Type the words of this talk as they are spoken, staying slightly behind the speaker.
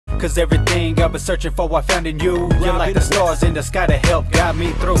Cause everything I've been searching for I found in you. You're like the stars in the sky to help guide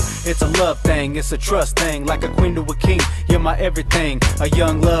me through. It's a love thing, it's a trust thing, like a queen to a king. You're my everything, a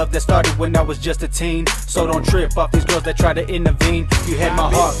young love that started when I was just a teen. So don't trip off these girls that try to intervene. You had my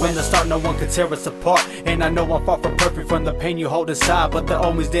heart when the start, no one could tear us apart. And I know I'm far from perfect from the pain you hold inside, but the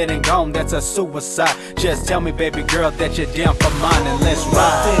always dead and gone, that's a suicide. Just tell me, baby girl, that you're down for mine and let's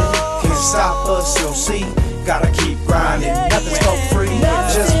ride. Nothing can stop us, you'll see. Gotta keep grinding, nothing's for free.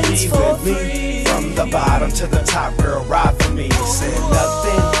 Just be with me, from the bottom to the top, girl, ride for me. Said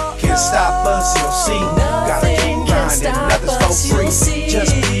nothing can stop us, you'll see. Gotta keep grinding, nothing's for free.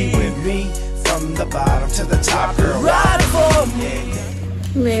 Just be with me, from the bottom to the top, girl, ride for me.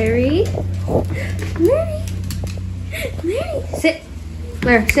 Larry, sit.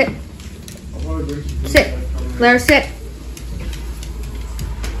 Larry, sit. Sit. Larry, sit.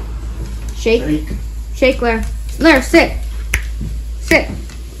 Shake. Shake, Larry. Larry, sit. Sit.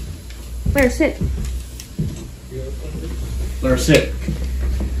 Larry, sit. Larry, sit.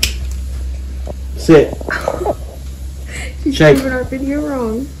 Sit. She's Shake. moving our video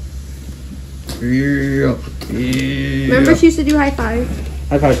wrong. Yeah. Remember she used to do high five?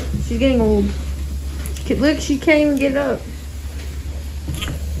 High five. She's getting old. Look, she can't even get up.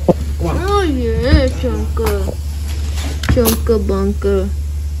 Oh yeah, Chunka. Chunka bunka.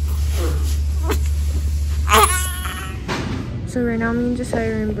 So right now me and Josiah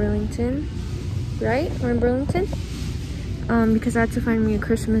are in Burlington. Right? We're in Burlington. Because I had to find me a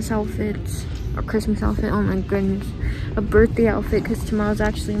Christmas outfit. A Christmas outfit, oh my goodness. A birthday outfit, because tomorrow's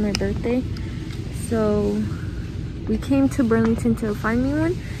actually my birthday. So we came to Burlington to find me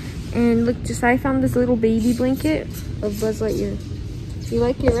one. And look, Josiah found this little baby blanket of Buzz Lightyear. You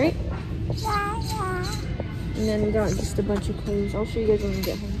like it, right? Yeah. And then we got just a bunch of clothes. I'll show you guys when we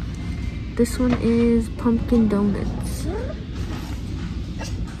get home. This one is pumpkin donuts.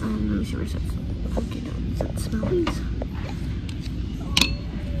 Let me see where it says. Pumpkin donuts. Let's smell these.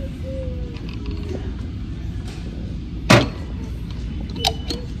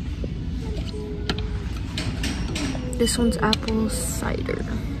 This one's apple cider.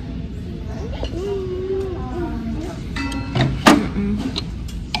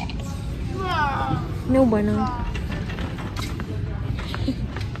 No bueno.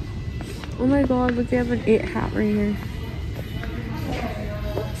 Oh my god, look, they have an It hat right here.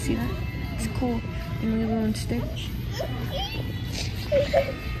 See that? It's cool. And we have our own Stitch.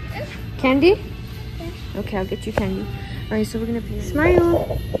 Candy? Okay, I'll get you candy. Alright, so we're gonna pay.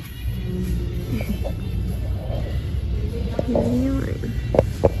 Smile! Me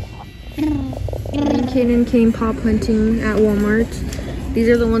and Kaden came pop hunting at Walmart. These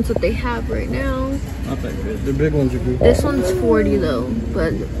are the ones that they have right now. Not that good. The big ones are good. This one's 40 though,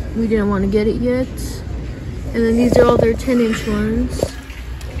 but we didn't want to get it yet. And then these are all their 10-inch ones.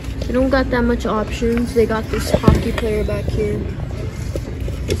 They don't got that much options. They got this hockey player back here.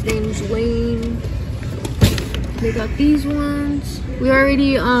 His name's Wayne. They got these ones. We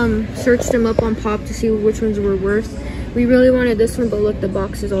already searched them up on Pop to see which ones were worth. We really wanted this one, but look, the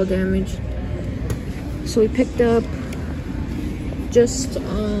box is all damaged. So we picked up just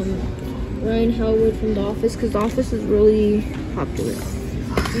Ryan Howard from The Office, because The Office is really popular.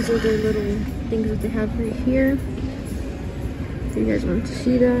 These are the little things that they have right here. If you guys want to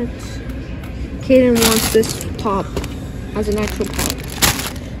see that. Kaden wants this pop as an actual pop.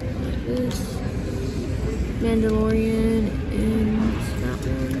 This Mandalorian and that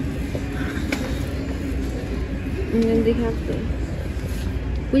one. And then they have the,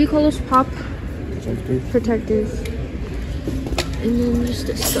 what do you call those, pop? Protectors. And then just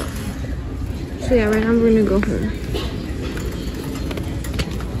this stuff. So yeah, right now we're gonna go home.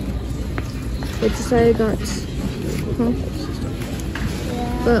 But Josiah got,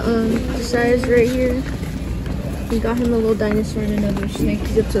 But Josiah's right here. We got him a little dinosaur and another snake.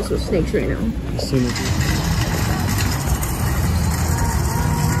 He's obsessed with snakes right now.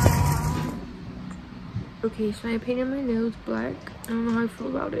 Okay, so I painted my nails black. I don't know how I feel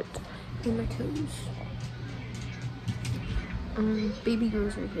about it. And my toes. Baby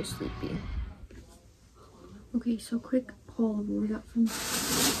girl's right here sleeping. Okay, so quick haul of what we got from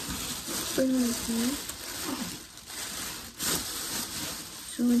Burlington.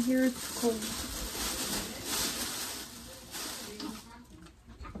 So in here it's cold.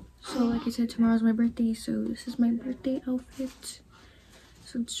 So like I said, tomorrow's my birthday, so this is my birthday outfit.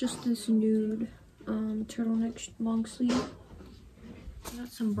 So it's just this nude turtleneck long sleeve. I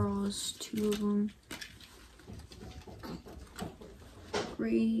got some bras, 2 of them.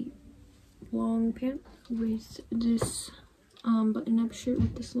 Gray long pant with this button-up shirt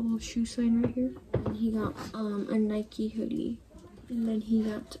with this little shoe sign right here. And he got a Nike hoodie. And then he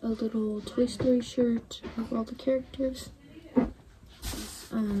got a little Toy Story shirt of all the characters.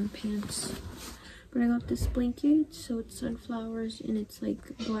 Pants. But I got this blanket, so it's sunflowers and it's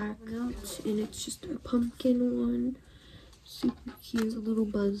like black out, and it's just a pumpkin one. Super cute, a little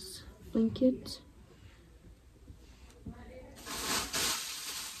Buzz blanket.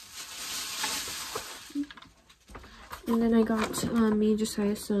 And then I got me and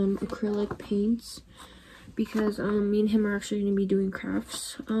Josiah some acrylic paints because me and him are actually going to be doing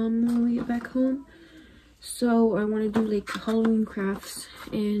crafts when we get back home. So I want to do like Halloween crafts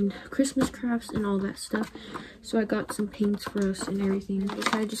and Christmas crafts and all that stuff. So I got some paints for us and everything.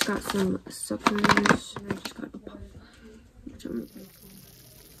 I just got some suckers and I just got a pop.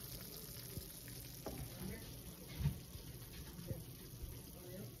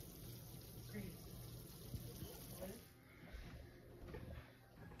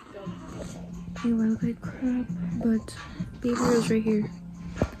 Okay, well, like crap, but Baby Rose right here.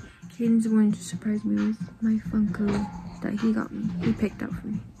 Hayden's going to surprise me with my Funko that he got me. He picked out for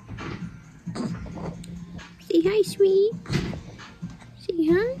me. Say hi, sweetie. Say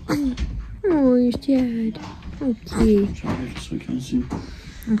hi. Oh, you're sad. Okay. So I can't see.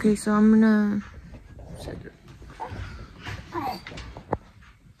 Okay, so I'm gonna set it. I'll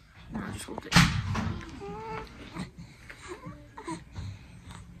just hold it.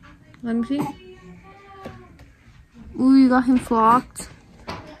 Let me see. Ooh, you got him flocked.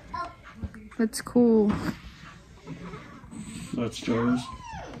 That's cool. That's Jarvis.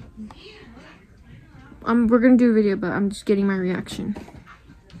 We're gonna do a video, but I'm just getting my reaction.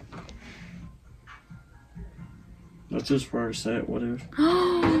 That's just for our set, whatever.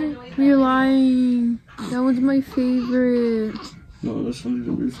 You're lying. That one's my favorite. No, this one's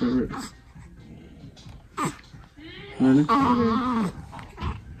gonna be your favorite. Honey? Oh,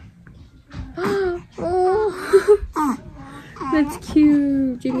 that's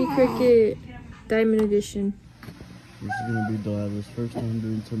cute. Jimmy Cricket Diamond Edition. This is gonna be Delilah's first time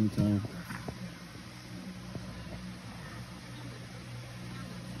doing tummy time.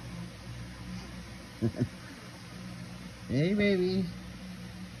 Hey, baby.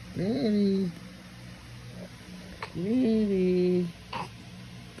 Baby. Baby.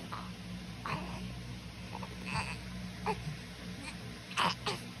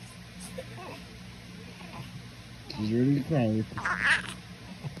 He's ready to cry.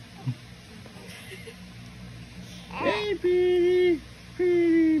 Hey, pretty,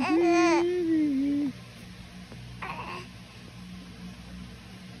 pretty, pretty.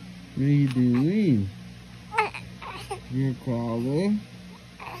 What are you doing? You're crawling.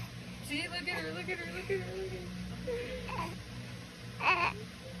 See, look at her, look at her, look at her, look at her.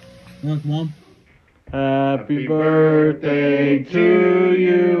 Look, Mom. Happy birthday to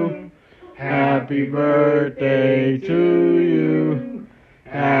you. Happy birthday to you.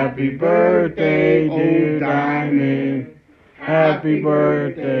 Happy birthday, dear Diamond. Happy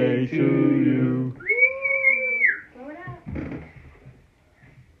birthday to you.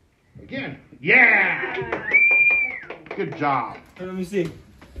 Again. Yeah! Good job. Hey, let me see.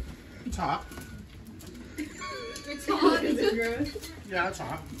 It's hot. It's hot. Is it gross? Yeah, it's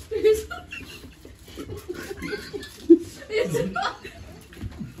hot. It's hot.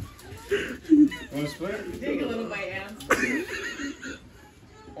 Want to split? Take a little bite, Adam.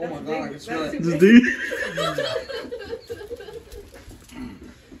 Oh my god, I can smell it. Just do.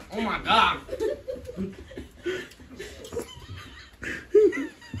 Oh my god.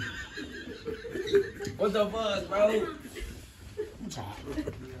 What the fuck, bro? It's hot.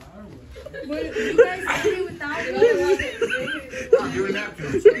 What, you guys did it without me? I'm doing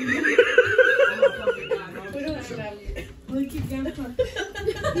napkins. We don't have that. Look at Grandpa.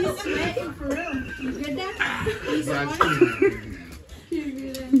 He's sweating for real. You good now? He's sweating.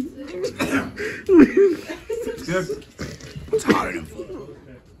 It's good. It's hot enough.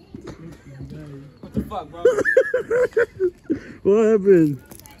 What the fuck, bro? What happened?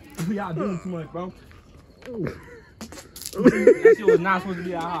 Y'all doing too much, bro. That shit was not supposed to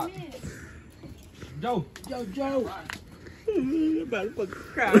be that hot. Joe. I'm about to fucking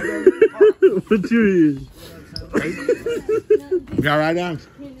cry, bro. What you eating? You got right down.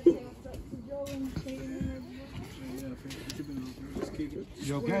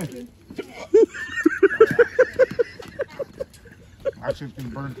 You okay? Actually, it's gonna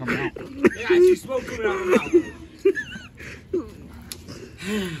burn coming out. Yeah, I see smoke coming out of my mouth.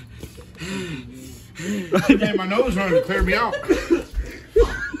 I had my nose running to clear me out.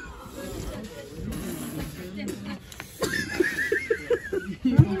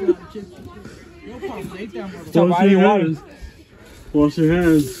 Wash your hands. Wash your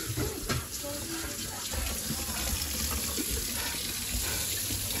hands.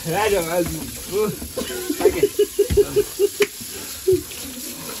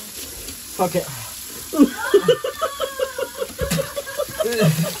 Fuck it.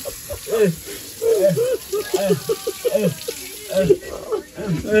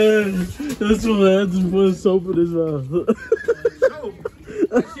 This one had to put soap in his mouth.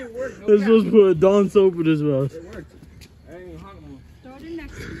 This supposed to put Dawn soap in his mouth. It worked. I ain't even hung him. Throw it in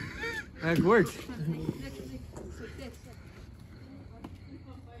next to you. That worked. Next to you. Like this.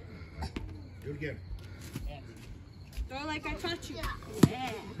 Do it again. Throw it like I taught you.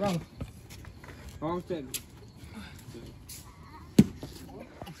 Yeah. Bro. Wrong thing.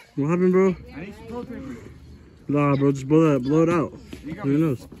 What happened, bro? I need some toilet paper. Nah, bro, just blow it out. You got Who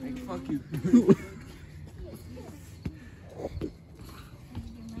knows? Fuck you.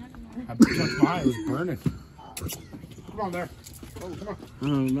 I touched my eye, it was burning. Come on there. Oh, come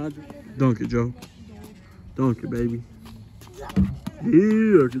on. Dunk it, Joe. Dunk it, baby.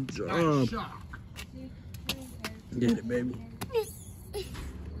 Yeah, good job. Get it, baby.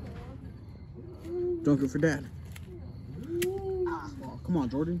 Dunk it for dad. Oh, come on,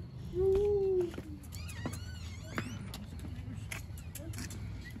 Jordan.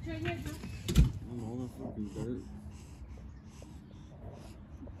 All that fucking dirt.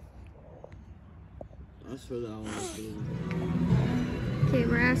 That's for that one. Okay,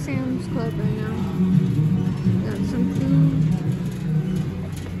 we're at Sam's Club right now. Got some food.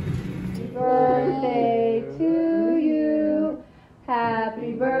 Birthday to you.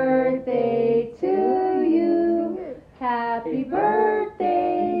 Happy birthday to you. Happy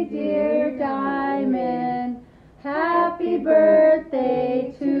birthday, dear Diamond. Happy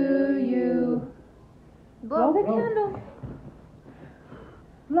birthday to you. Blow the candle.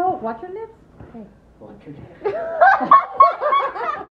 Blow. Watch your lips. Okay.